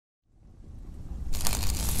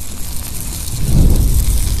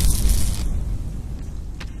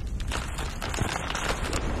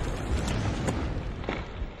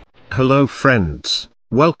Hello friends,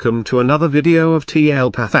 welcome to another video of T L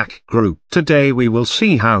Pathak Group. Today we will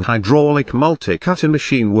see how hydraulic multi-cutter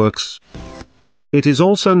machine works. It is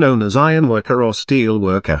also known as ironworker or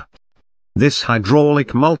steelworker. This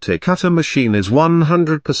hydraulic multi-cutter machine is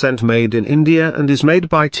 100% made in India and is made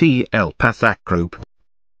by T L Pathak Group,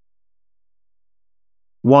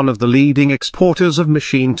 one of the leading exporters of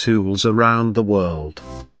machine tools around the world.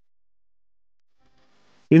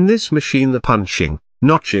 In this machine the punching,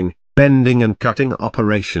 notching, bending and cutting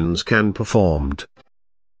operations can be performed.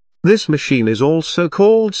 This machine is also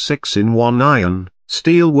called 6-in-1 iron,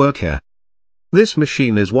 steelworker. This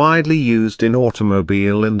machine is widely used in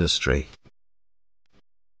automobile industry,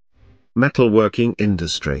 metalworking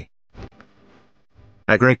industry,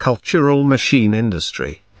 agricultural machine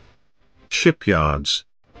industry, shipyards,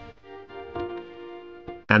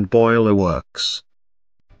 and boiler works.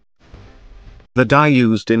 The die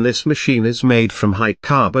used in this machine is made from high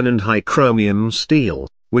carbon and high chromium steel,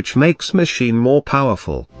 which makes machine more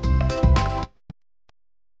powerful.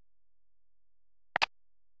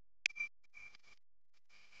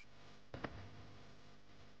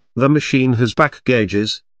 The machine has back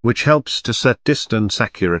gauges, which helps to set distance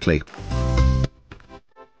accurately.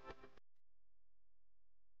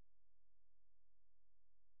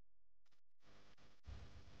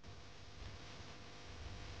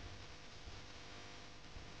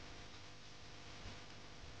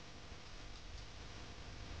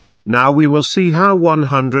 Now we will see how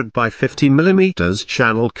 100 by 50 mm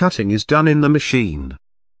channel cutting is done in the machine.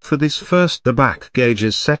 For this first the back gauge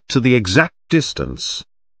is set to the exact distance.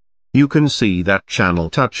 You can see that channel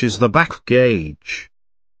touches the back gauge.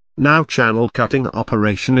 Now channel cutting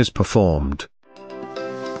operation is performed.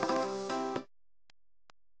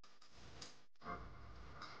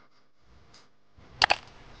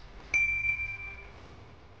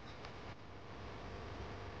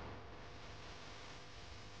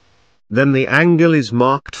 Then the angle is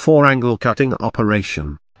marked for angle cutting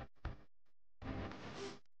operation.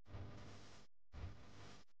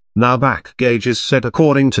 Now back gauge is set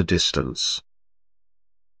according to distance.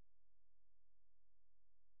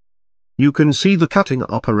 You can see the cutting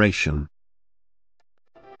operation.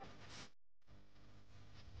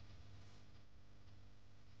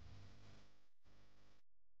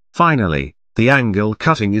 Finally, the angle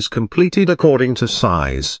cutting is completed according to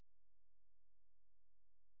size.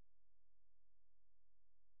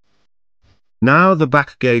 Now the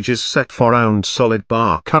back gauge is set for round solid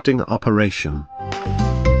bar cutting operation.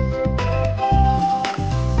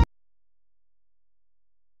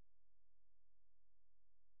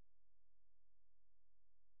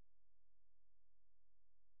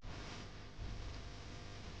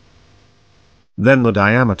 Then the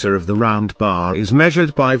diameter of the round bar is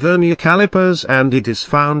measured by vernier calipers and it is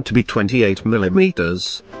found to be 28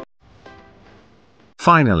 mm.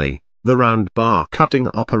 Finally, the round bar cutting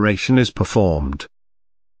operation is performed.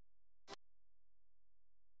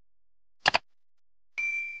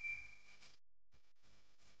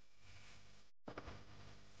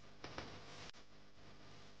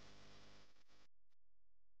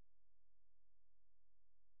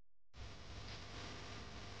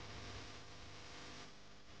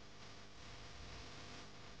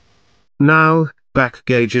 Now, back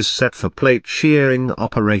gauge is set for plate shearing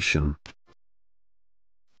operation.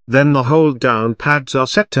 Then the hold down pads are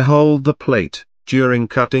set to hold the plate during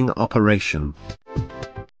cutting operation.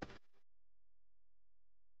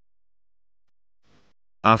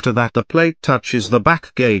 After that the plate touches the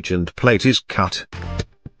back gauge and plate is cut.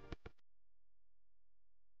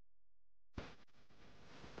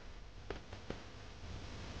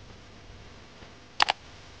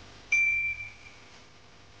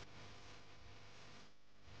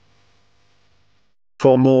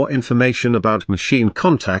 For more information about machine,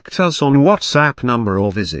 contact us on WhatsApp number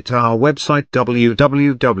or visit our website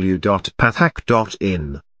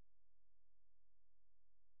www.pathak.in.